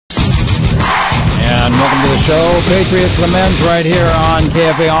And welcome to the show. Patriot Lament right here on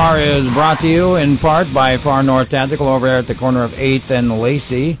KFAR is brought to you in part by Far North Tactical over there at the corner of 8th and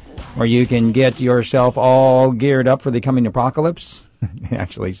Lacey, where you can get yourself all geared up for the coming apocalypse.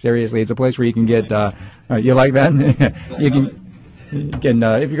 Actually, seriously, it's a place where you can get, you like that? you can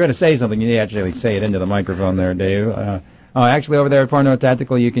if you're going to say something, you actually say it into the microphone there, Dave. Actually, over there at Far North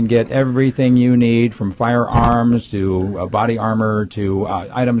Tactical, you can get everything you need, from firearms to body armor to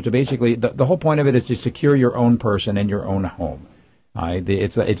items to basically, the whole point of it is to secure your own person and your own home.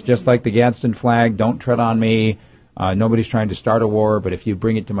 It's just like the Gadsden flag, don't tread on me. Nobody's trying to start a war, but if you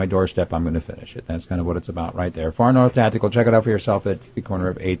bring it to my doorstep, I'm going to finish it. That's kind of what it's about right there. Far North Tactical, check it out for yourself at the corner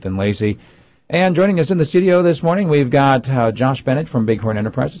of 8th and Lacey. And joining us in the studio this morning, we've got Josh Bennett from Bighorn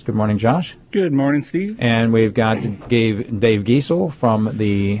Enterprises. Good morning, Josh. Good morning, Steve. And we've got Dave Giesel from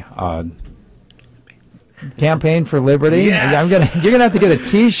the Campaign for Liberty. Yes. You're gonna have to get a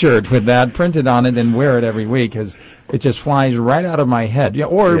T-shirt with that printed on it and wear it every week, because it just flies right out of my head. Yeah,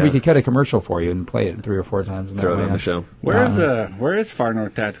 or we could cut a commercial for you and play it 3 or 4 times. Throw it on the show. Where is Far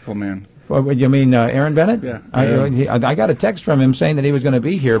North Tactical, man? Well, you mean Aaron Bennett? Yeah. I got a text from him saying that he was going to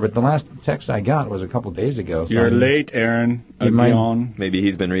be here, but the last text I got was a couple days ago. So You're late, Aaron. Maybe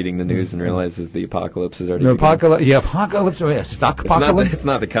he's been reading the news and realizes the apocalypse is already begun. The apocalypse, a stock apocalypse? It's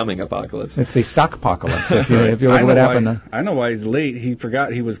not the coming apocalypse. It's the stock apocalypse, if you look what happened. I know why he's late. He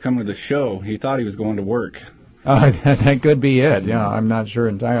forgot he was coming to the show. He thought he was going to work. That could be it. Yeah, I'm not sure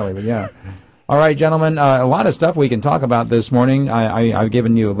entirely, but yeah. All right, gentlemen, a lot of stuff we can talk about this morning. I've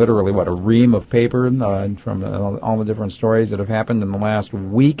given you literally, a ream of paper from all the different stories that have happened in the last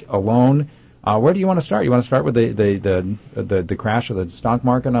week alone. Where do you want to start? You want to start with the crash of the stock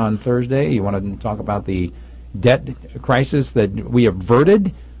market on Thursday? You want to talk about the debt crisis that we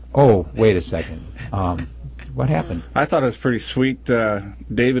averted? Oh, wait a second. What happened? I thought it was pretty sweet.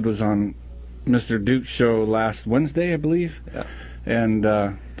 David was on Mr. Duke's show last Wednesday, I believe. Yeah. And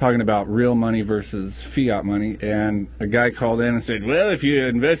talking about real money versus fiat money, and a guy called in and said, well, if you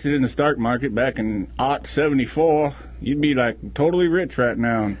invested in the stock market back in 74, you'd be like totally rich right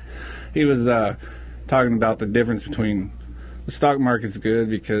now. And he was talking about the difference between the stock market's good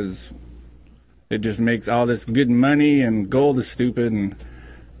because it just makes all this good money, and gold is stupid, and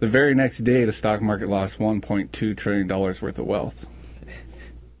the very next day the stock market lost $1.2 trillion worth of wealth.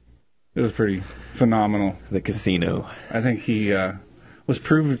 It was pretty phenomenal. The casino. I think he was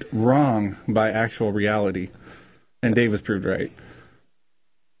proved wrong by actual reality, and Dave was proved right.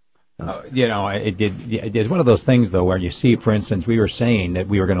 It's one of those things, though, where you see, for instance, we were saying that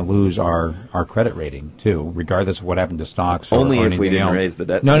we were going to lose our credit rating, too, regardless of what happened to stocks. Only or if we didn't else. raise the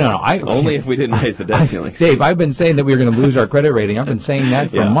debt ceiling. Only if we didn't raise the debt ceiling. Dave, I've been saying that we were going to lose our credit rating. I've been saying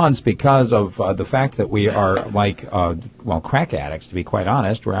that for months because of the fact that we are like, crack addicts, to be quite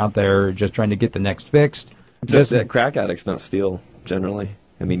honest. We're out there just trying to get the next fixed. Just that crack addicts don't steal, generally.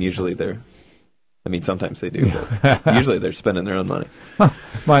 I mean, sometimes they do, but usually they're spending their own money.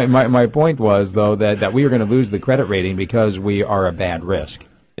 My point was, though, that we were going to lose the credit rating because we are a bad risk.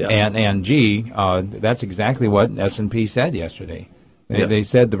 Yeah. And that's exactly what S&P said yesterday. They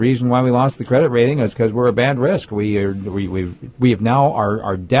said the reason why we lost the credit rating is because we're a bad risk. We have now,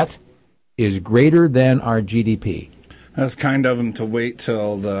 our debt is greater than our GDP. That's kind of them to wait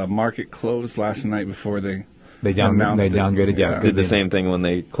till the market closed last night before they downgraded. Yeah. Did the same thing when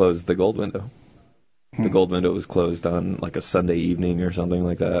they closed the gold window. The gold window was closed on like a Sunday evening or something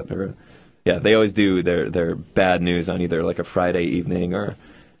like that. They always do their bad news on either like a Friday evening or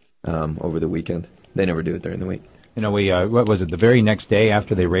over the weekend. They never do it during the week. What was it, the very next day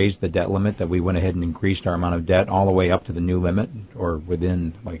after they raised the debt limit, that we went ahead and increased our amount of debt all the way up to the new limit, or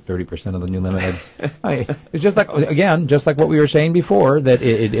within like 30% of the new limit. It's just like what we were saying before, that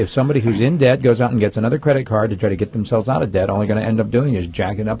if somebody who's in debt goes out and gets another credit card to try to get themselves out of debt, all they're going to end up doing is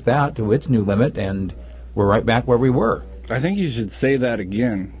jacking up that to its new limit, and we're right back where we were. I think you should say that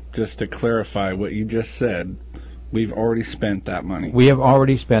again, just to clarify what you just said. We've already spent that money. We have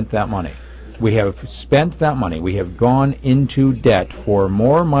already spent that money. We have spent that money. We have gone into debt for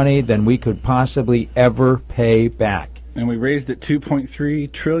more money than we could possibly ever pay back. And we raised it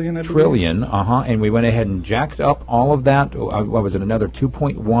 $2.3 trillion, I believe. Trillion, and we went ahead and jacked up all of that. What was it, another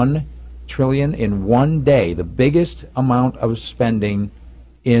 $2.1 trillion in one day, the biggest amount of spending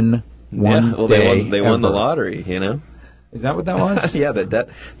in one day. They won the lottery, Is that what that was? Yeah,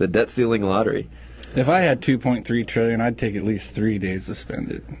 the debt ceiling lottery. If I had $2.3 trillion, I'd take at least 3 days to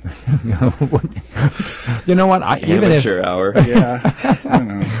spend it. You know what? Amateur hour. Yeah, I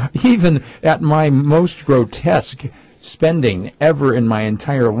know. Even at my most grotesque spending ever in my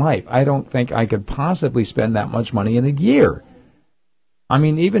entire life, I don't think I could possibly spend that much money in a year. I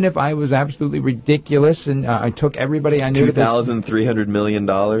mean, even if I was absolutely ridiculous and I took everybody I knew to this... $2,300 million.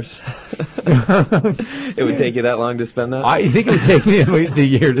 It would take you that long to spend that? I think it would take me at least a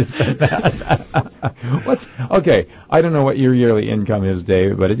year to spend that. Okay, I don't know what your yearly income is,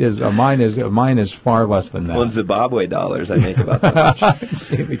 Dave, but it is mine is far less than that. Well, in Zimbabwe dollars, I make about that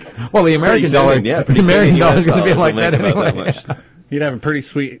much. Well, the American dollar, the American dollar is going to be like that anyway. You'd have a pretty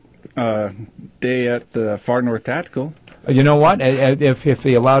sweet day at the Far North Tactical. You know what? If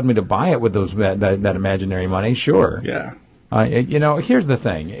they allowed me to buy it with that imaginary money, sure. Yeah. Here's the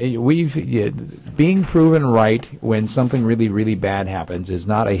thing. Being proven right when something really, really bad happens is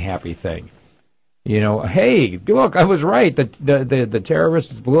not a happy thing. Hey, look, I was right. The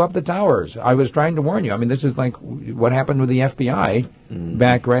terrorists blew up the towers. I was trying to warn you. I mean, this is like what happened with the FBI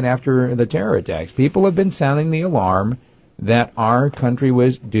back right after the terror attacks. People have been sounding the alarm that our country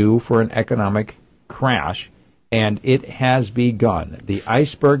was due for an economic crash. And it has begun. The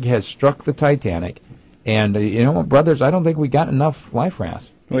iceberg has struck the Titanic. And, brothers, I don't think we got enough life rafts.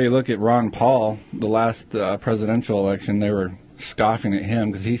 Well, you look at Ron Paul, the last presidential election, they were scoffing at him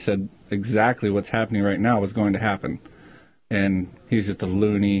because he said exactly what's happening right now was going to happen. And he's just a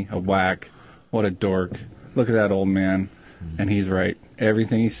loony, a whack. What a dork. Look at that old man. And he's right.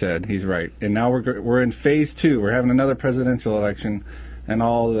 Everything he said, he's right. And now we're in phase 2. We're having another presidential election. And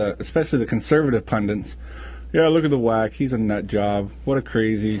especially the conservative pundits, yeah, look at the whack. He's a nut job. What a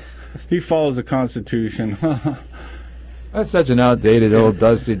crazy. He follows the Constitution. That's such an outdated old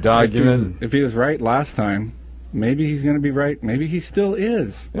dusty document. If he was right last time, maybe he's going to be right. Maybe he still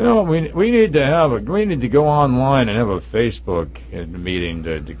is. We need to go online and have a Facebook meeting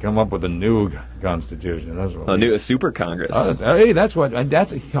to come up with a new Constitution. That's what a super Congress. Hey, that's oh God.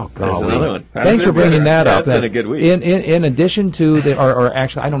 There's another one. Thanks for bringing that up. It's been a good week. In addition to or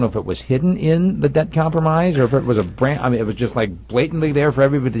actually, I don't know if it was hidden in the debt compromise or if it was it was just like blatantly there for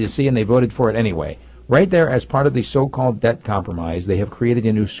everybody to see, and they voted for it anyway. Right there, as part of the so-called debt compromise, they have created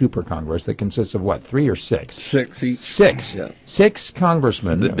a new super Congress that consists of, 3 or 6? 6 each. 6. Yeah. 6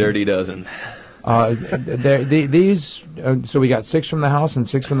 congressmen. The dirty dozen. So we got 6 from the House and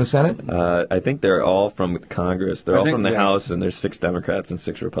 6 from the Senate? I think they're all from Congress. They're all from the House, and there's 6 Democrats and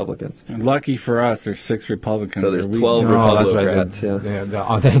 6 Republicans. And lucky for us, there's 6 Republicans. So there's 12 Republicans.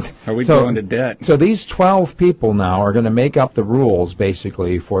 Are we going to debt? So these 12 people now are going to make up the rules,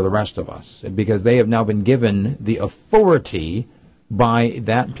 basically, for the rest of us, because they have now been given the authority by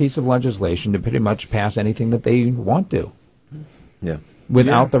that piece of legislation to pretty much pass anything that they want to. Yeah.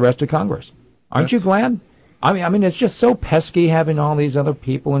 Without the rest of Congress. Aren't you glad? I mean, it's just so pesky having all these other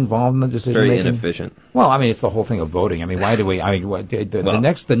people involved in the decision making. Very inefficient. Well, I mean, it's the whole thing of voting. I mean, why do we?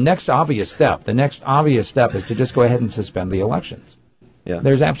 The next obvious step is to just go ahead and suspend the elections. Yeah.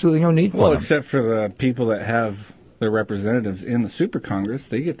 There's absolutely no need for them. Well, except for the people that have their representatives in the Super Congress,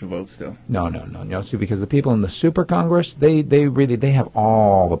 they get to vote still. No. See, because the people in the Super Congress, they have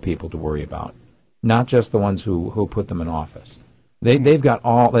all the people to worry about, not just the ones who put them in office. They've got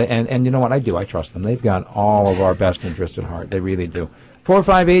all, and you know what, I trust them. They've got all of our best interests at heart. They really do.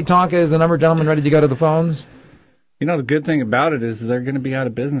 458-TALK is the number, gentlemen, ready to go to the phones? The good thing about it is they're going to be out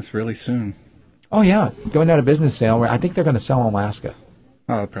of business really soon. Oh, yeah, going out of business sale. I think they're going to sell Alaska.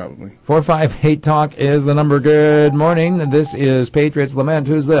 Oh, probably. 458-TALK is the number. Good morning. This is Patriot's Lament.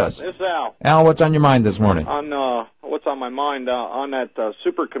 Who's this? This is Al. Al, what's on your mind this morning? What's on my mind on that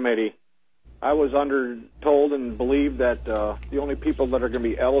super committee? I was told and believed that the only people that are going to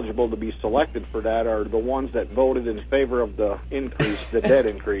be eligible to be selected for that are the ones that voted in favor of the increase, the debt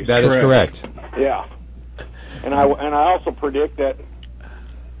increase. That is correct. Yeah, and I also predict that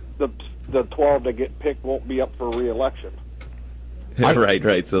the 12 that get picked won't be up for re-election.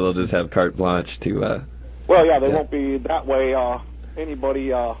 Right. So they'll just have carte blanche to. Well, yeah, they won't be that way. Anybody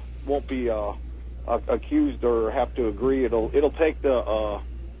won't be accused or have to agree. It'll take the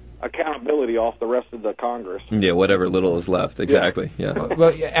accountability off the rest of the Congress. Yeah, whatever little is left. Exactly. Yeah.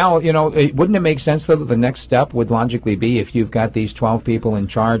 Well, Al, wouldn't it make sense though that the next step would logically be if you've got these 12 people in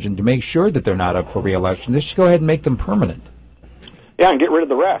charge and to make sure that they're not up for re-election, just go ahead and make them permanent. Yeah, and get rid of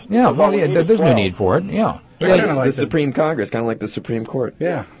the rest. Yeah, there's no need for it. Yeah. Kind of like the Supreme Congress, kind of like the Supreme Court.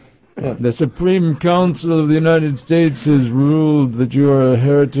 Yeah. The Supreme Council of the United States has ruled that you are a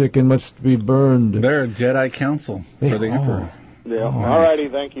heretic and must be burned. They're a Jedi Council for the Emperor. Yeah. All righty.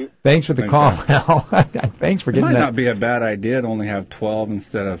 Thank you. Thanks for the call, Al. Thanks for getting that. It might not be a bad idea to only have 12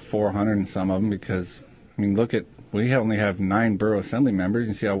 instead of 400 in some of them because, we only have 9 borough assembly members.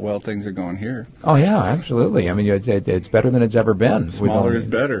 You see how well things are going here. Oh, yeah, absolutely. It's better than it's ever been. Smaller is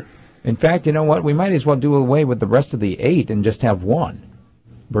better. In fact, you know what? We might as well do away with the rest of the 8 and just have 1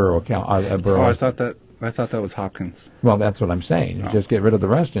 borough. I thought that I thought that was Hopkins. Well, that's what I'm saying. Just get rid of the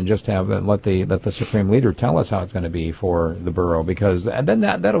rest and just have let the Supreme Leader tell us how it's going to be for the borough, because and then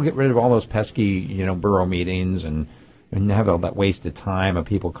that'll get rid of all those pesky borough meetings and have all that wasted time of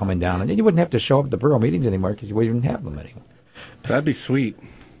people coming down, and you wouldn't have to show up at the borough meetings anymore because you wouldn't have them anymore. That'd be sweet.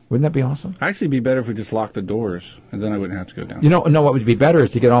 Wouldn't that be awesome? Actually, it'd be better if we just locked the doors, and then I wouldn't have to go down. No, what would be better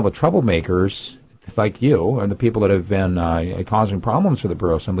is to get all the troublemakers like you and the people that have been causing problems for the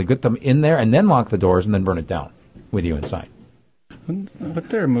borough assembly, get them in there and then lock the doors and then burn it down with you inside. But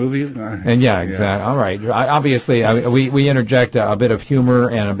they're a movie. And exactly. All right. Obviously, we interject a bit of humor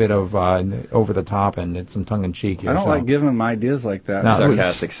and a bit of over the top and some tongue in cheek. I don't like giving them ideas like that. No,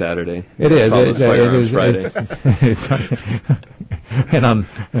 Sarcastic Saturday. It is. Friday.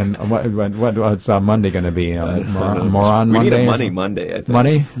 What's Monday going to be? Moron Monday. We need a Money Monday. I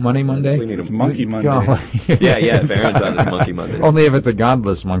think. Money Monday. We need a Monkey Monday. Yeah. Baron's on his Monkey Monday. Only if it's a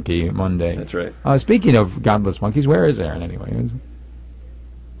godless monkey Monday. That's right. Speaking of godless monkeys, where is Aaron anyway?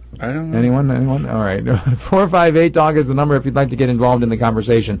 I don't know. Anyone? All right. 458-TALK is the number if you'd like to get involved in the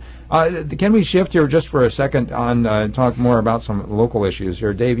conversation. Can we shift here just for a second on talk more about some local issues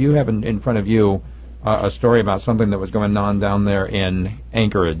here? Dave, you have in front of you a story about something that was going on down there in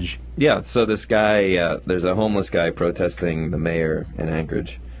Anchorage. Yeah, so this guy, there's a homeless guy protesting the mayor in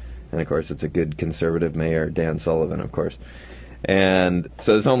Anchorage. And, of course, it's a good conservative mayor, Dan Sullivan, of course. And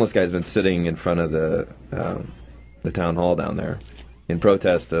so this homeless guy's been sitting in front of the town hall down there in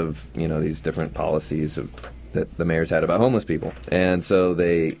protest of, these different policies that the mayor's had about homeless people. And so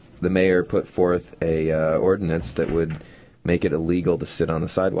the mayor put forth a ordinance that would make it illegal to sit on the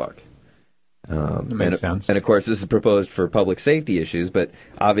sidewalk. That makes sense. And, of course, this is proposed for public safety issues, but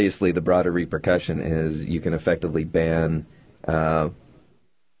obviously the broader repercussion is you can effectively ban,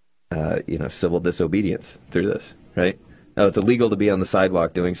 civil disobedience through this, right? Now, it's illegal to be on the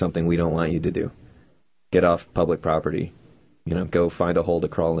sidewalk doing something we don't want you to do. Get off public property. Go find a hole to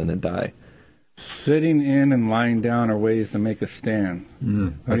crawl in and die. Sitting in and lying down are ways to make a stand.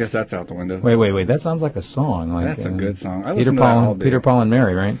 I guess that's out the window. Wait. That sounds like a song. That's a good song. I Peter listen to that all day. Peter, Paul, and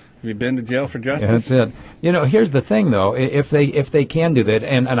Mary, right? Have you been to jail for justice? Yeah, that's it. Here's the thing, though. If they can do that,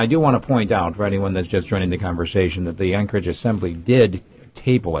 and I do want to point out for anyone that's just joining the conversation that the Anchorage Assembly did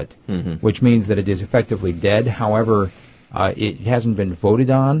table it, which means that it is effectively dead. However, it hasn't been voted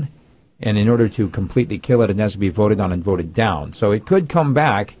on, and in order to completely kill it, it has to be voted on and voted down. So it could come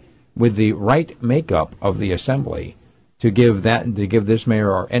back with the right makeup of the assembly to give this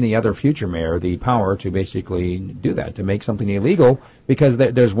mayor or any other future mayor the power to basically do that, to make something illegal, because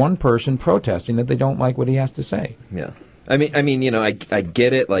there's one person protesting that they don't like what he has to say. Yeah. I mean, I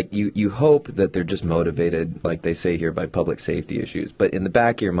get it. Like, you hope that they're just motivated, like they say here, by public safety issues. But in the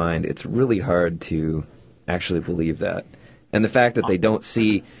back of your mind, it's really hard to actually believe that. And the fact that they don't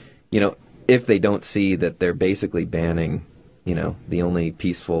see, if they don't see that they're basically banning, the only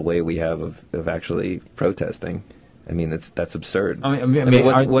peaceful way we have of actually protesting. I mean, that's absurd.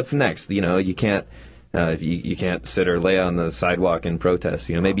 What's next? You can't you can't sit or lay on the sidewalk and protest.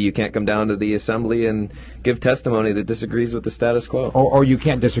 Maybe you can't come down to the assembly and give testimony that disagrees with the status quo. Or you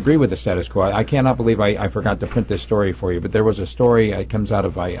can't disagree with the status quo. I cannot believe I forgot to print this story for you, but there was a story. It comes out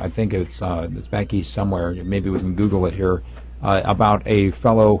of I think it's back east somewhere. Maybe we can Google it here. About a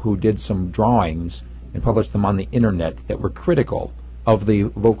fellow who did some drawings and published them on the internet that were critical of the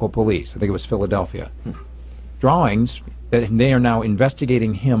local police. I think it was Philadelphia. Drawings that they are now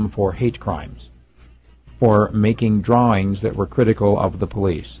investigating him for hate crimes, for making drawings that were critical of the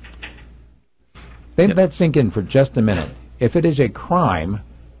police. Let that sink in for just a minute. If it is a crime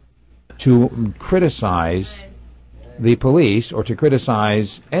to criticize the police or to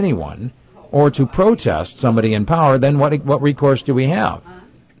criticize anyone or to protest somebody in power, then what recourse do we have?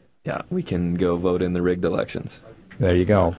 Yeah, we can go vote in the rigged elections. There you go.